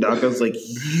shaking, dog. I was like,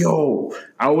 yo.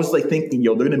 I was like thinking,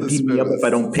 yo, they're gonna This beat me man up if I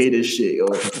was don't pay this shit, yo.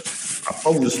 I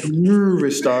was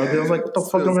nervous, dog. I was like, what the this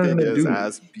fuck man am was I getting gonna his do?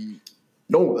 ass beat.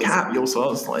 No Listen, cap, yo. So I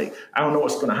was like, I don't know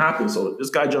what's gonna happen. So this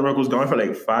guy John Rock was gone for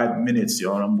like 5 minutes,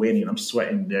 yo, and I'm waiting. I'm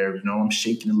sweating there, you know. I'm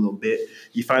shaking a little bit.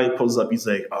 He finally pulls up. He's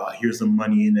like, "Oh, here's the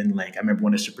money." And then like, I remember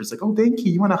one of the strippers like, "Oh, thank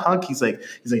you. You want a hug?" He's like,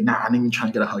 "Nah, I'm not even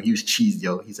trying to get a hug. He was cheese,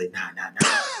 yo." He's like, "Nah."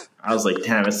 I was like,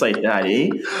 "Damn, it's like that, eh?"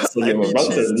 So I yo, we're need about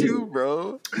to cheese leave. too,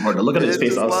 bro. Bro, the look on his Man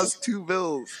face, I just was, lost 2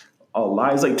 bills. oh,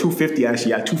 lie. It's like 250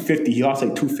 actually. Yeah, 250. He lost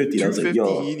like 250. I Two was like, fifty. He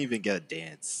yo. didn't even get a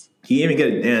dance. He didn't even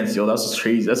get a dance, yo. That's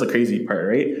crazy. That's a crazy part,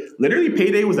 right? Literally,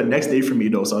 payday was the next day for me,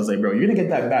 though. So I was like, bro, you're gonna get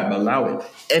that back, but allow it.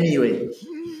 Anyway,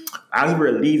 as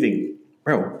we're leaving,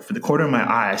 bro, for the corner of my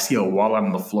eye, I see a wallet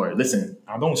on the floor. Listen,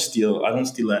 I don't steal. I don't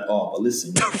steal at all. But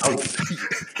listen,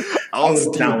 I I'll was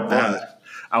steal down bad. butt.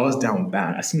 I was down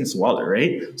bad. I seen this wallet,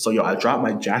 right? So yo, I dropped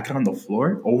my jacket on the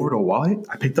floor over the wallet.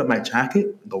 I picked up my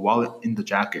jacket, the wallet in the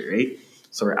jacket, right?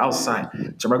 So we're outside.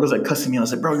 Jamar goes like cussing me. I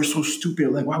was like, bro, you're so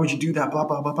stupid. Like, why would you do that? Blah,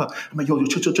 blah, blah, blah. I'm like, yo,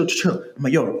 chill. I'm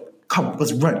like, yo, come,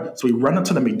 let's run. So we run up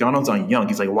to the McDonald's on Young.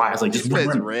 He's like, why? I was like, just These feds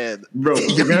run. ran. Bro,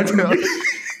 we Yo, ran to bro.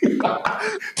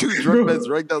 the Two drunk bro, men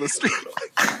right down the street.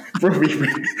 bro,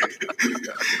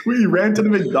 we ran to the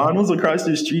McDonald's across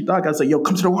the street, dog. I was like, yo,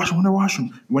 come to the washroom.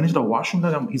 We went into the washroom,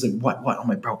 dog. He's like, what? I'm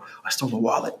like, bro, I stole the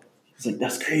wallet. He's like,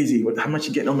 that's crazy. How much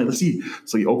you getting? I'm like, let's see.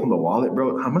 So he opened the wallet,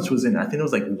 bro. How much was in it? I think it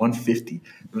was like 150.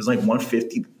 It was like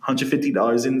 150,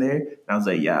 $150 in there. And I was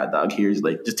like, yeah, dog, here's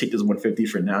like, just take this 150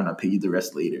 for now and I'll pay you the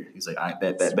rest later. He's like, I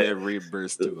bet. This man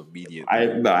reimbursed him immediately.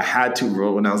 I had to,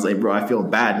 bro. And I was like, bro, I feel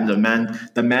bad. And the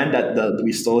man that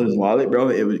we stole his wallet, bro,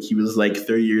 he was like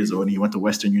 30 years old and he went to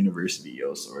Western University,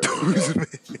 yo. So we're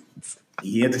like, yo,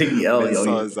 he had to take the L, Man yo.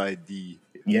 saw his ID.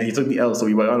 Yeah, he took the L. So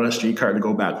we went on a streetcar to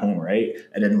go back home, right?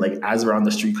 And then like as we're on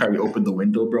the streetcar, we opened the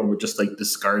window, bro. And we're just like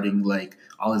discarding like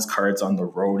all his cards on the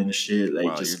road and shit, like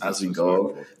Wow, just you're as we go.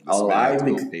 disrespectful. This man had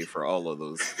to go pay for all of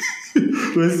those.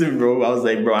 Listen, bro, I was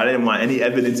like, bro, I didn't want any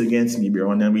evidence against me,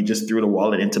 bro. And then we just threw the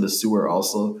wallet into the sewer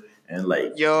also. And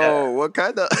like, Yo, what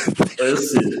kind of?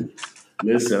 listen,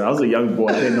 listen, I was a young boy.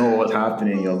 I didn't know what was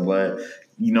happening, yo. But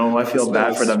you know, I feel This man bad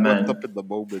was for the swept man. up in the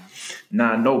moment.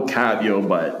 Nah, no cap, yo.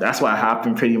 But that's what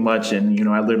happened pretty much. And you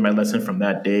know, I learned my lesson from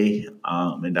that day.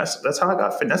 And that's how I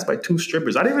got finessed by two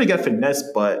strippers. I didn't really get finessed,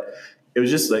 but it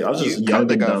was just like I was just You young kind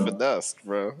of and got dumb. finessed,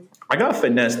 bro. I got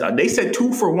finessed. They said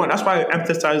 2 for 1. That's why I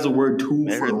emphasize the word two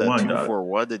I for heard that one, two dog. for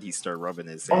one. Did he start rubbing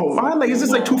his Oh, hands? why? Like, is this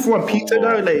like 2 for 1 pizza,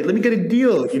 dog? Like, let me get a Two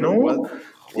deal, you for one. know? Hold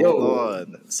Yo,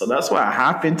 on. so that's what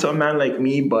happened to a man like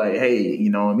me. But hey,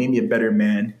 you know, it made me a better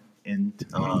man. And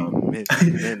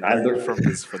Man, I learn learned, from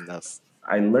his finesse.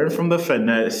 I learned from the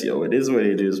finesse, yo. It is what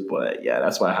it is. But yeah,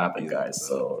 that's what happened, Yeah, guys. no,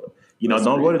 So, you know, that's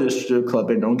don't go to crazy. the strip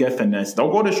club and don't get finesse.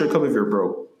 Don't go to the strip club if you're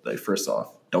broke. Like, first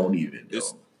off, don't even,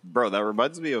 It's, yo. bro, that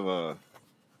reminds me of a.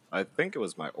 I think it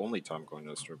was my only time going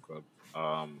to a strip club.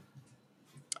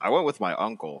 I went with my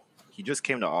uncle. He just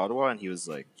came to Ottawa and he was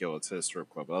like, "Yo, let's hit a strip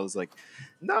club." I was like,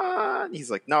 "Nah." And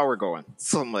he's like, "No, we're going."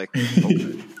 So I'm like,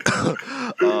 "Okay."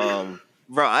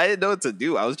 Bro, I didn't know what to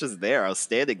do. I was just there. I was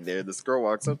standing there. This girl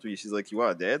walks up to me. She's like, "You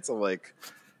want to dance?" I'm like,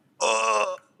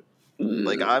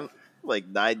 like I'm like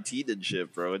 19 and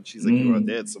shit, bro." And she's like, "You want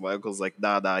to dance?" So my uncle's like,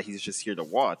 "Nah, he's just here to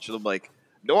watch." And I'm like,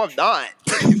 "No, I'm not.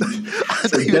 I'm not even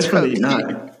trying Definitely to be here.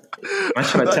 not. I I'm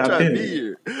try to not tap trying to be in.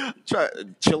 here. Try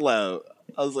chill out."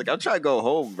 I was like, "I'm trying to go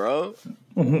home, bro."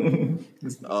 So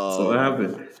what Um,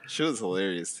 happened? she was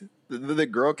hilarious. The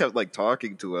girl kept like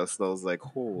talking to us, and I was like,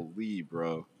 "Holy,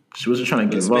 bro!" She wasn't trying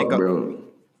to This give man up, got bro.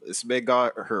 this man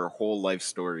got her whole life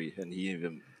story, and he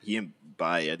didn't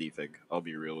buy anything. I'll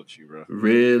be real with you, bro.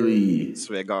 Really? This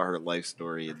man got her life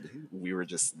story, and we were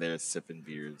just there sipping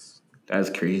beers. That's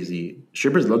crazy.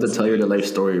 Strippers love It to was tell you their life hilarious.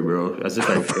 story, bro. As if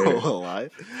I Bro, care. a lie.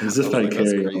 As I if was I like,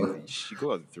 "That's care, yo. crazy." She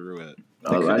going through it. I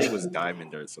Oh, think her name that's was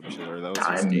Diamond or some shit, or that was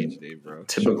her stage diamond. name, bro. She was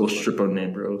Typical funny. stripper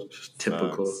name, bro. Just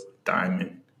typical Facts.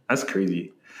 diamond. That's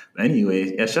crazy.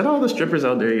 Anyway, yeah, shout out all the strippers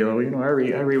out there, yo. I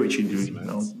rate what you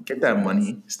do. Get that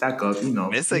money, stack up.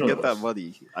 May say get that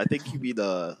money. I think you mean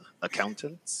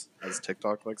accountants, as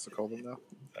TikTok likes to call them now.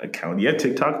 Account. Yeah,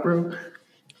 TikTok, bro.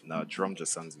 No, Drum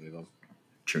just sends me them.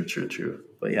 True.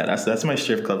 But yeah, that's my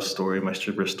strip club story, my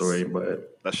stripper story.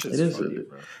 But that shit's funny,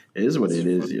 bro. It is what it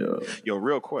is, yo. Yo,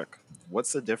 real quick,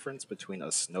 what's the difference between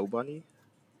a snow bunny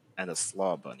and a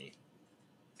slaw bunny?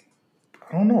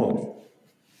 I don't know.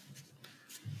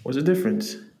 What's the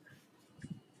difference?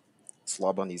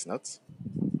 Slaw bunny's nuts.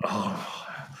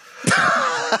 Oh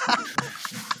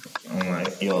my,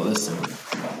 yo, listen.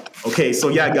 Okay, so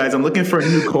yeah, guys, I'm looking for a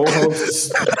new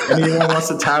co-host. Anyone wants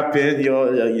to tap in,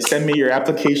 you send me your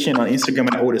application on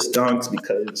Instagram at Otis Dunks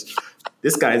because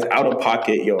this guy's out of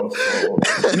pocket, yo. So,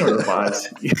 you know the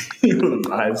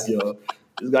vibes. Yo.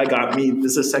 This guy got me. This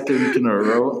is the second week in a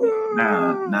row.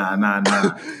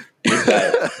 Nah.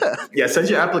 Yeah, send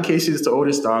your applications to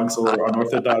Otis Dunks or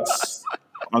unorthodox_couture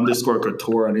on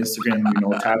Instagram.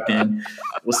 Tap in.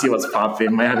 We'll see what's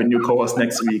popping. Might have a new co-host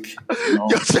next week.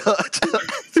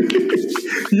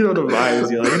 You know the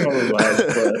vibes, yo. But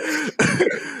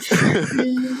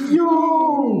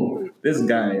yo, this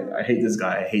guy. I hate this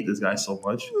guy. I hate this guy so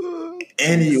much.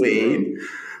 Anyway,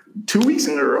 2 weeks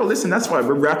in a row. Listen, that's why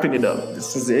we're wrapping it up.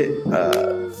 This is it.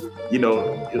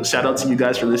 Shout out to you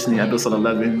guys for listening. Episode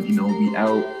 11. We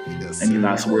out. Yes, any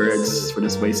last words for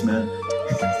this waste man?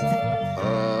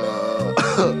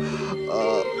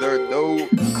 There are no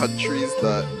countries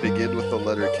that begin with the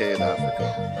letter K in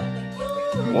Africa.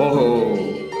 Whoa,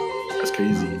 that's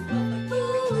crazy.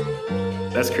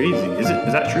 Is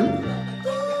that true?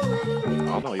 I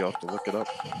don't know. You have to look it up.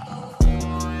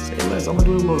 Say less. I'm gonna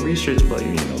do a little research, but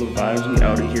the vibes. We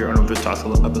out of here on Unorthodox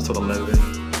episode 11.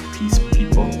 Peace.